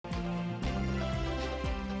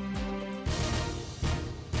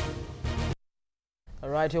All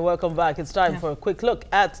right, you're welcome back. It's time for a quick look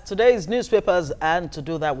at today's newspapers, and to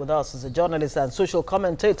do that with us is a journalist and social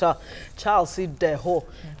commentator, Charles Deho.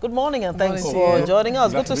 Good morning and thanks for joining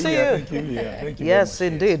us. Good to see you. Thank you. Thank you yes,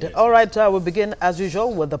 indeed. Yes. All right, we'll begin as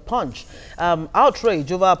usual with the Punch.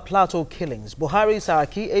 Outrage over Plateau killings. Buhari,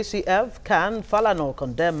 Saraki, ACF, Khan, Falana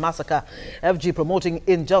condemn massacre. FG promoting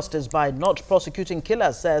injustice by not prosecuting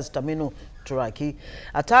killers, says Taminu Turaki.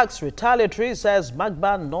 Attacks retaliatory, says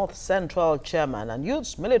Magban North Central chairman. And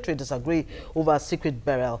youths military disagree over secret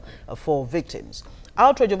burial for victims.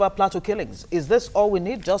 Outrage over Plateau killings. Is this all we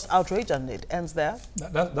need? Just outrage and it ends there?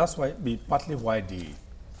 That's why, partly why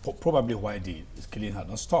probably why the killing had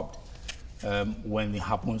not stopped. When it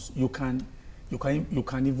happens, you can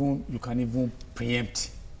even preempt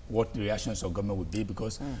what the reactions of government would be,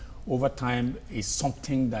 because over time it's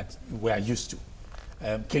something that we are used to.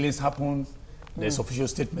 Killings happen. There's official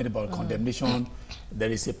statement about condemnation. There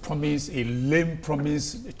is a promise, a lame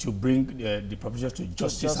promise to bring the perpetrators to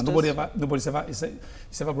justice, and nobody's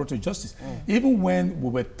ever brought to justice. Even when we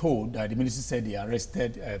were told that the ministry said they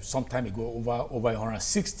arrested some time ago over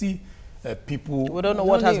 160 people. We don't know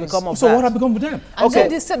what has become of that. So what has become of them? And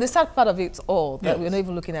okay. So the sad part of it all that we're not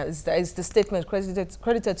even looking at is the statement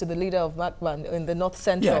credited to the leader of Macban in the North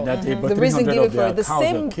Central. Yeah, the reason given for it, the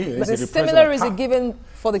similar reason given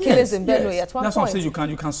for the killings in Benue at one point. That's what I'm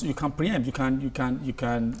saying. You can preempt.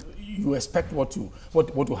 You expect what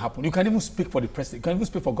will happen. You can even speak for the president. You can even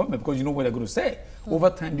speak for government, because you know what they're going to say.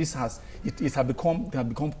 Over time, it has become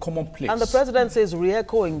commonplace. And the presidency is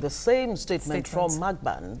re-echoing the same statement from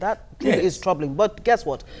Magban. That is troubling. But guess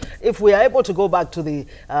what? If we are able to go back to the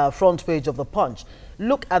front page of the Punch,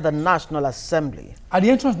 look at the National Assembly. At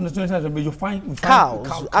the entrance of the National Assembly, you find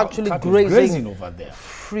cows actually grazing over there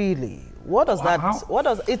freely. What does that? What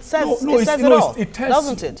does it says? It says it all,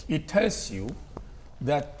 doesn't it? It tells you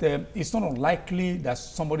that it's not unlikely that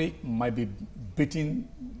somebody might be beating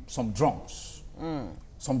some drums.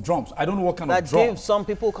 Some drums. I don't know what kind of drums. That gives some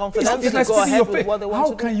people confidence to go ahead with what they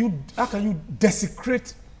want to do. How can you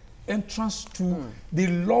desecrate entrance to the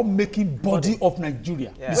law-making body of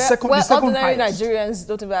Nigeria? Yeah. The second ordinary Nigerians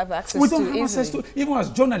don't even have access to. We don't have access to. Even as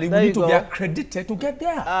journalists, we need to be accredited to get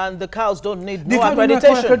there. And the cows don't need no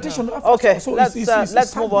accreditation. Okay, so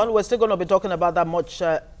let's move on. We're still going to be talking about that much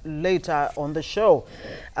later on the show.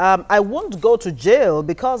 I won't go to jail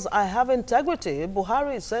because I have integrity.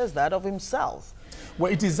 Buhari says that of himself.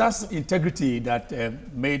 Well, it is that integrity that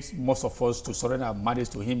made most of us to surrender our mandate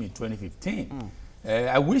to him in 2015.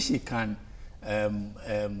 I wish he can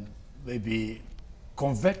maybe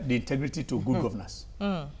convert the integrity to good governance.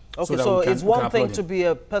 Okay, so it's one thing to be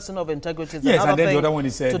a person of integrity, it's another thing the other one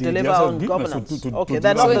is, to deliver on governance. Okay,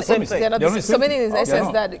 they're not the same thing. So meaning in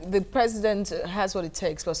essence that the president has what it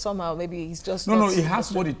takes, but somehow maybe he's just No, he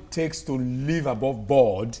has what it takes to live above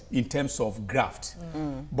board in terms of graft.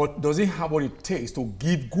 But does he have what it takes to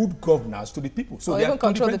give good governance to the people? So or even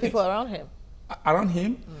control the people around him?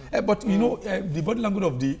 But you know, the body language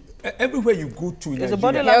of the everywhere you go to in Nigeria. The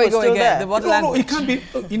body language still there? The body language. No, it can't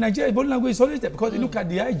be in Nigeria. Body language is always there, because you look at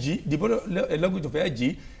the IG. The body language of the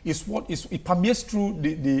IG is what it permeates through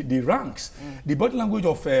the ranks. The body language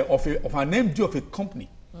of an MD of a company.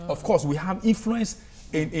 Of course, we have influence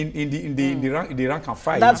in the rank and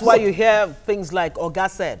file. That's why you hear things like Oga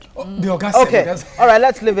said. The Oga said. Okay, all right,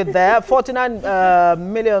 let's leave it there. 49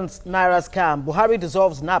 million naira scam. Buhari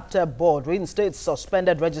dissolves NAPTEP board, reinstates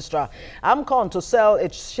suspended registrar. AMCON to sell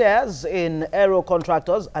its shares in aero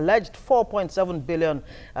contractors. Alleged 4.7 billion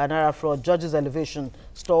naira fraud. Judge's elevation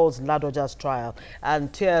stalls Ladoja's trial.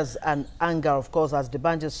 And tears and anger, of course, as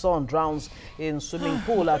Dibanji's son drowns in swimming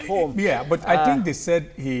pool at home. Yeah, but I think they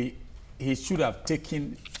said he should have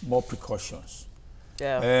taken more precautions.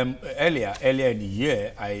 Yeah. Earlier in the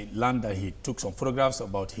year, I learned that he took some photographs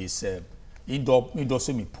about his indoor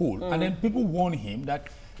swimming pool, and then people warned him that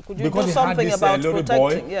because he had this little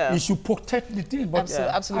boy, he should protect the thing. But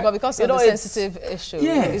absolutely, but because of the sensitive issue,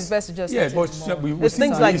 it's best to just it's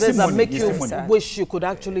things like this that make you wish you could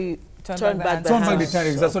actually turn back the time.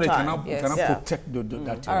 That's what they cannot protect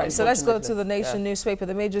that. All right, so let's go to the Nation newspaper.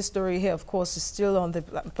 The major story here, of course, is still on the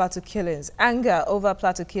Plateau killings. Anger over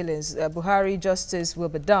Plateau killings. Buhari justice will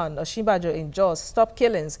be done. Osinbajo in Jos. Stop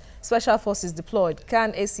killings. Special forces deployed.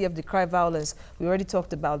 Can ACF decry violence? We already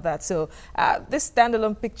talked about that. So this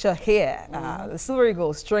standalone picture here, the Silver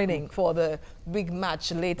Eagles training for the big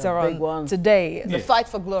match later on today. The fight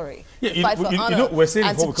for glory. The fight for honor. We're saying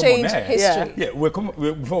and to change history.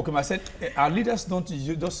 Before we come, I said, our leaders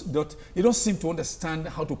they don't seem to understand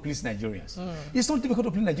how to please Nigerians. It's not difficult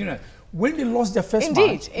to please Nigerians. When they lost their first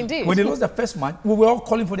match, when they lost their first match, we were all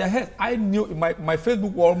calling for their head. I knew my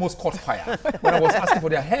Facebook almost caught fire when I was asking for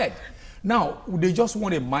their head. Now, they just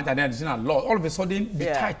want a match and then additional loss. All of a sudden, the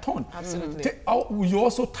tide turned. Absolutely. You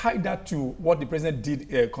also tied that to what the president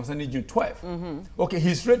did concerning June 12. Okay,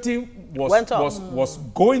 his rating was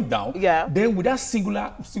going down. Yeah. Then with that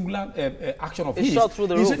singular action of his, shot through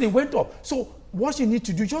the roof. He went up. So what you need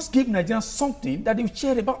to do, just give Nigerians something that they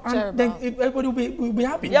cheer about, and then everybody will be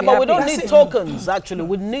happy. Yeah, but we don't need tokens, actually.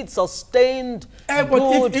 We need sustained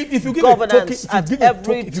good if you give governance a token, at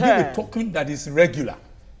every if you give a token that is regular,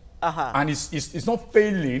 and it's not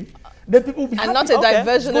failing, then people will be happy. And not a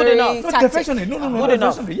diversionary tactic. Not diversionary. No, good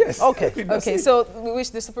enough. Yes. Okay, so we wish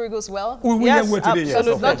the Super Eagles well. We win them well today.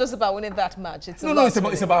 Absolutely. It's not just about winning that match. It's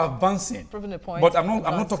it's about advancing. Proving a point. But I'm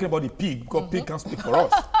not talking about the pig, because pig can't speak for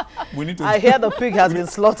us. We need to. I hear the pig has been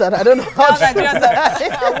slaughtered. I don't know how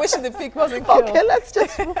I'm wishing the pig wasn't killed. Okay, let's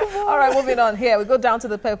just move on. All right, moving on here. We go down to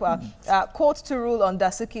the paper. Court to rule on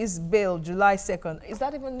Dasuki's bail July 2nd. Is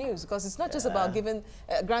that even news? Because it's not just about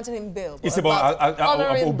granting him bail. It's about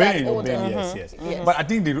obeying. Yes. But I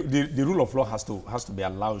think the rule of law has to be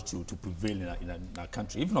allowed to prevail in our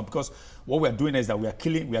country. If not, because what we are doing is that we are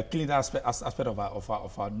killing that aspect of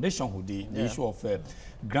our nationhood, the issue of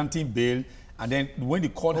granting bail. And then when the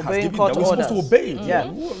court has given that, we're supposed to obey it.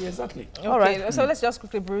 Yeah. Exactly. Okay, all right. So let's just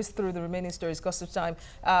quickly breeze through the remaining stories because of time.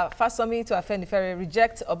 Fasomi to Afenifere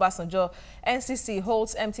reject Obasanjo. NCC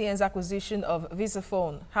holds MTN's acquisition of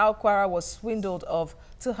Visaphone. How Kwara was swindled of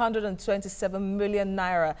 227 million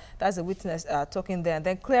naira. That's a witness talking there. And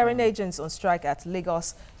then clearing agents on strike at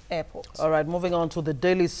Lagos Airport. All right, moving on to the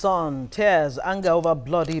Daily Sun. Tears, anger over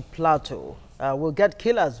bloody Plateau. We'll get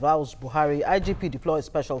killers, vows Buhari. IGP deploys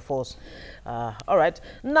special force. All right.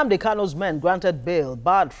 Nnamdi Kano's men granted bail,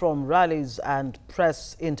 barred from rallies and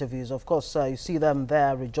press interviews. Of course, you see them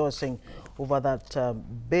there rejoicing over that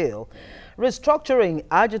bail. Restructuring.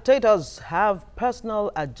 Agitators have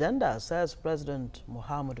personal agenda, says President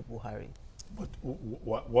Muhammadu Buhari. But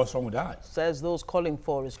what's wrong with that? Says those calling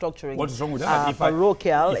for restructuring. What is wrong with that? If I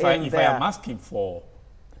am asking for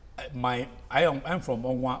I'm from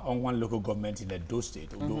Onwan local government in Edo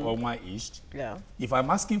State, Onwan East. Yeah. If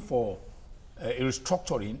I'm asking for a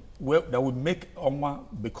restructuring that would make Onwan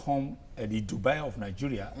become the Dubai of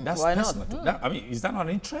Nigeria, that's personal. I mean, is that not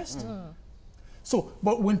an interest? So,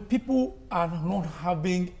 but when people are not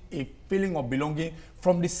having a feeling of belonging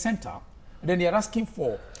from the center, then they are asking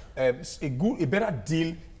for a better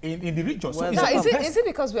deal in the region. Well, so is it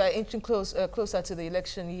because we are inching closer to the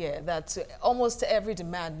election year that almost every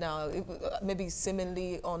demand now, maybe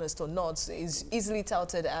seemingly honest or not, is easily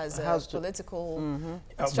touted as political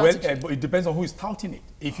strategy? Well, but it depends on who is touting it.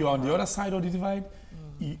 If you're on the other side of the divide,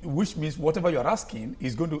 which means whatever you're asking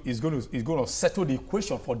is going to settle the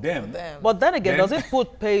equation for them. But then again, does it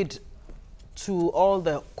put paid to all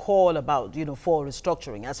the call about, for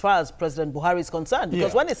restructuring as far as President Buhari is concerned?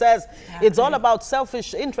 Because when he says it's all about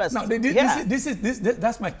selfish interests. Now,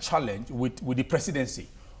 that's my challenge with the presidency.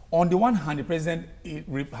 On the one hand, the president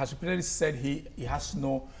has repeatedly said he has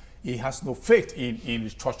no faith in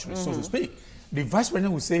restructuring, so to speak. The vice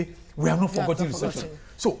president will say, we have not forgotten restructuring.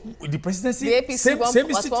 So the presidency, the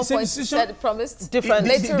APC same decision, promised different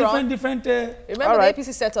later on. Different. Remember, the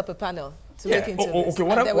APC set up a panel to look into this. Okay,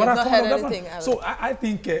 what not heard anything else. So I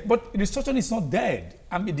think, but restructuring is not dead.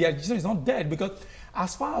 I mean, the agenda is not dead, because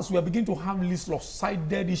as far as we are beginning to have this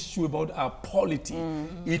lopsided issue about our polity,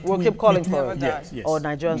 we'll keep calling for it. Yes. Or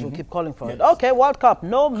Nigerians will keep calling for it. Okay, World Cup,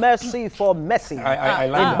 no mercy for Messi. I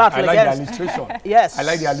like the alliteration. Yes. I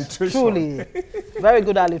like the alliteration. Truly. Very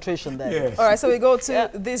good alliteration there. Yes. All right, so we go to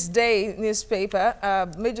This Day newspaper.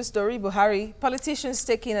 Major story, Buhari. Politicians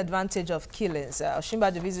taking advantage of killings.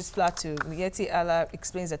 Osinbajo visits Plateau. Miyetti Allah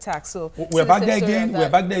explains attack. So we're back there again. We're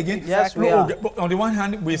back there again. Yes, we are. On the one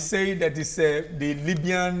hand, we say that it's the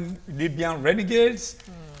Libyan renegades,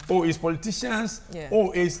 or it's politicians,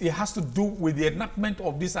 or it has to do with the enactment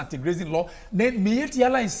of this anti-grazing law. Then Miyetti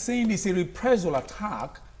Allah is saying it's a reprisal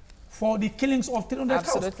attack for the killings of 300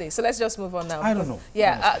 cows. Absolutely. So let's just move on now. I don't know.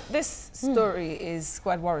 Yeah, this story is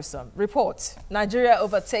quite worrisome. Report: Nigeria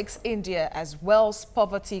overtakes India as world's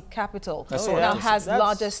poverty capital. Now has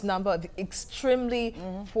largest number of extremely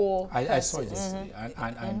poor persons. I saw it yesterday.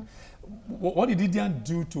 And what did Indian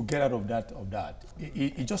do to get out of that?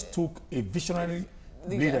 He just took a visionary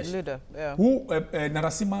leader who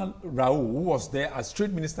Narasimha Rao, who was there as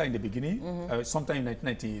trade minister in the beginning, sometime in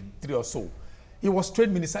 1993 or so. He was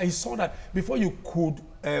trade minister. He saw that before you could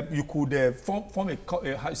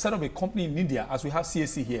set up a company in India, as we have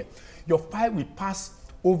CAC here, your file will pass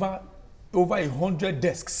over 100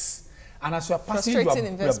 desks. And as you are passing, you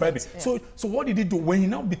are bribing. Yeah. So what did he do? When he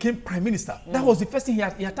now became prime minister, that was the first thing he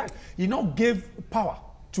attacked. He now gave power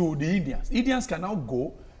to the Indians. Indians can now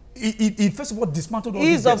go. He first of all dismantled all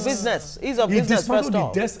these desks. Ease of business dismantled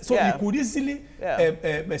first the desks, so he could easily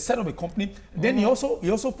set up a company. Then he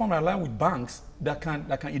also formed an alliance with banks that can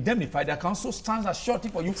indemnify, that can also stand as surety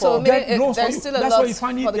for you. So get loans for you. Still That's why you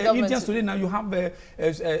find Indians today. Now you have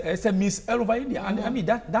SMEs all over India, and I mean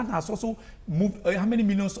that has also moved how many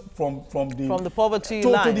millions from the poverty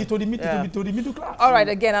line to the middle class. All right,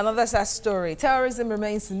 again another sad story. Terrorism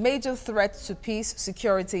remains a major threat to peace,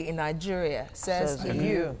 security in Nigeria, says the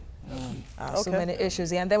EU. So many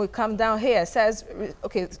issues here. And then we come down here. It says,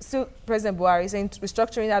 okay, still President Buhari saying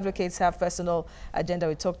restructuring advocates have personal agenda.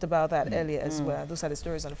 We talked about that earlier as well. Those are the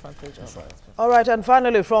stories on the front page. That's right. All right, and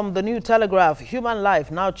finally from the New Telegraph, human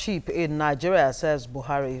life now cheap in Nigeria, says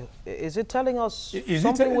Buhari. Is it telling us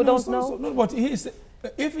something we don't know? No, but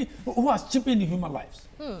who has cheapened the human lives?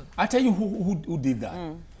 I tell you who did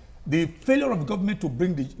that. The failure of the government to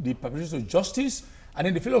bring the perpetrators to justice, and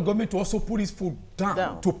then the failure of government to also put its foot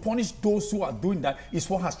down to punish those who are doing that is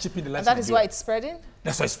what has cheapened the lives. And that is why it's spreading?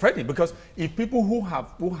 That's why it's spreading, because if people who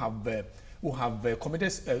have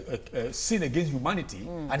committed sin against humanity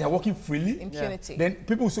and they are working freely, impunity, then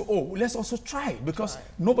people will say, oh, let's also try, because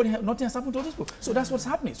nothing has happened to those people. So that's what's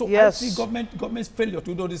happening. So I see government's failure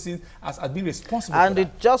to do all these things as being responsible and for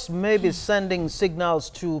that. It just may be sending signals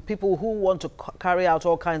to people who want to carry out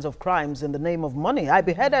all kinds of crimes in the name of money. I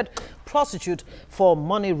beheaded prostitute for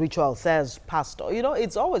money ritual, says pastor. You know,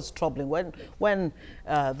 it's always troubling when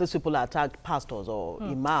these people attack pastors or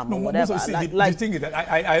imam or whatever. See, the thing is that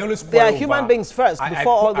I always they are human beings first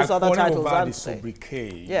before all these other titles. The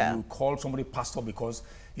sobriquet. You call somebody pastor because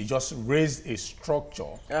he just raised a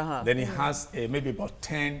structure. Then he has maybe about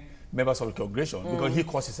 10 members of the congregation because he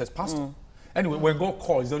calls himself pastor. Anyway, when God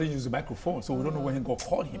calls, he doesn't use the microphone, so we don't know when God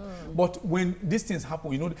called him. But when these things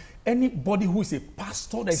happen, you know, anybody who is a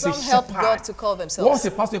pastor, that is a shepherd. Some help God to call themselves. What's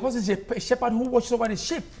a pastor? A pastor is a shepherd who watches over the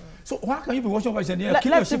sheep. So why can you be watching over the sheep?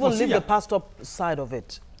 Let's even leave the pastor side of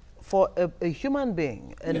it. For a human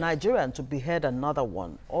being, a Nigerian, to behead another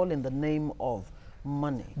one, all in the name of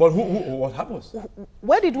money. But what happens?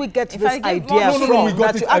 Where did we get this idea from? We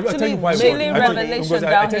got it. Revelation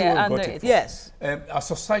down here under it. Yes. Our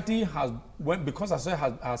society because our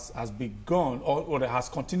society has begun or has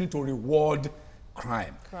continued to reward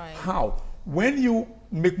crime. How? When you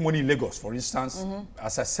make money in Lagos, for instance,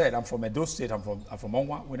 as I said, I'm from Edo State, I'm from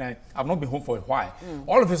Onwa. When I've not been home for a while,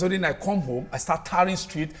 all of a sudden I come home, I start tarring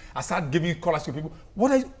street, I start giving collars to people.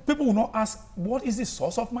 People will not ask, what is the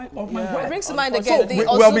source of my wealth? It brings to mind again the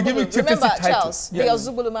Ozubulu. Remember, Charles, the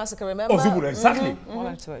Ozubulu massacre, remember? Ozubulu, exactly.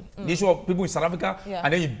 The issue of people in South Africa,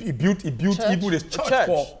 and then he built even a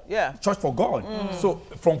church for God. So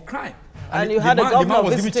from crime. And you had a governor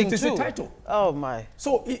was visiting given too. Title. Oh my!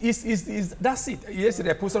 So that's it.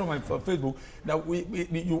 Yesterday I posted on my Facebook that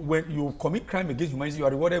when you commit crime against humanity, you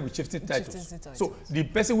are rewarded with chieftain titles. So the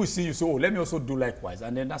person who sees you say, "Oh, let me also do likewise,"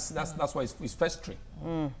 and then that's why it's festering.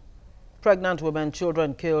 Pregnant women,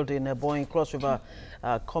 children killed in a Boeing Cross River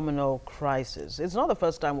communal crisis. It's not the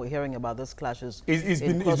first time we're hearing about these clashes. It's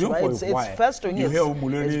been for a while. It's festering. You hear of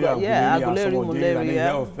Muleri, Muleri, and you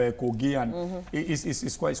hear of Kogi, and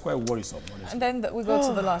it's quite worrisome. And then we go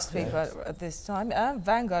to the last paper at this time.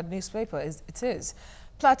 Vanguard newspaper it is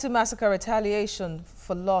Plateau massacre retaliation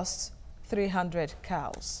for lost 300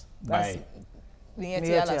 cows. That's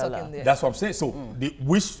what I'm saying. So,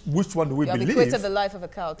 which one do we believe? Equated the life of a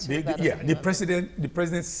cow too. The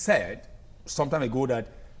president said some time ago that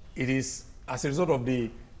it is as a result of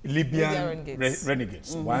the Libyan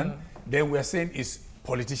renegades. One, then we are saying it's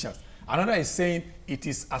politicians. Another is saying it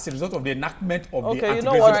is as a result of the enactment of the you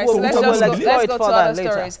know what? Let's go to other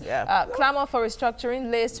stories. Clamor for restructuring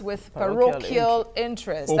laced with parochial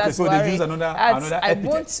interest. Okay, so they use another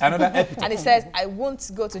epithet. And it says, I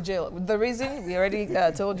won't go to jail. The reason, we already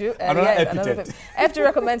told you. Another epithet. FD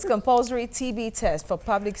recommends compulsory TB test for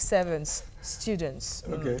public servants students.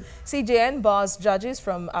 CJN bars judges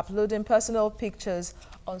from uploading personal pictures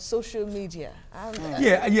on social media.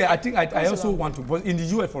 I think I also want to, but in the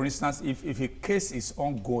US, for instance, if a case is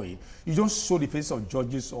ongoing, you don't show the faces of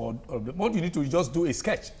judges or what you need to just do a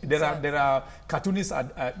sketch. There are cartoonists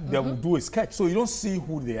that will do a sketch, so you don't see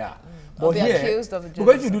who they are. But be here, accused of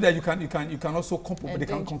because if you do that, you can also compromise. They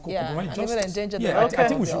can compromise and justice. even endanger the I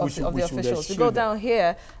think we of the officials. We go down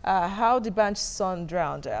here. How the Banch son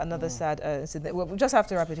drowned. Another sad incident. We just have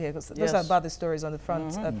to wrap it here because those are about the stories on the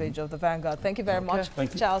front page of the Vanguard. Thank you very much,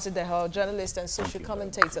 Thank you. Charles Ideho, journalist and social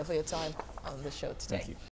commentator, for your time on the show today. Thank you.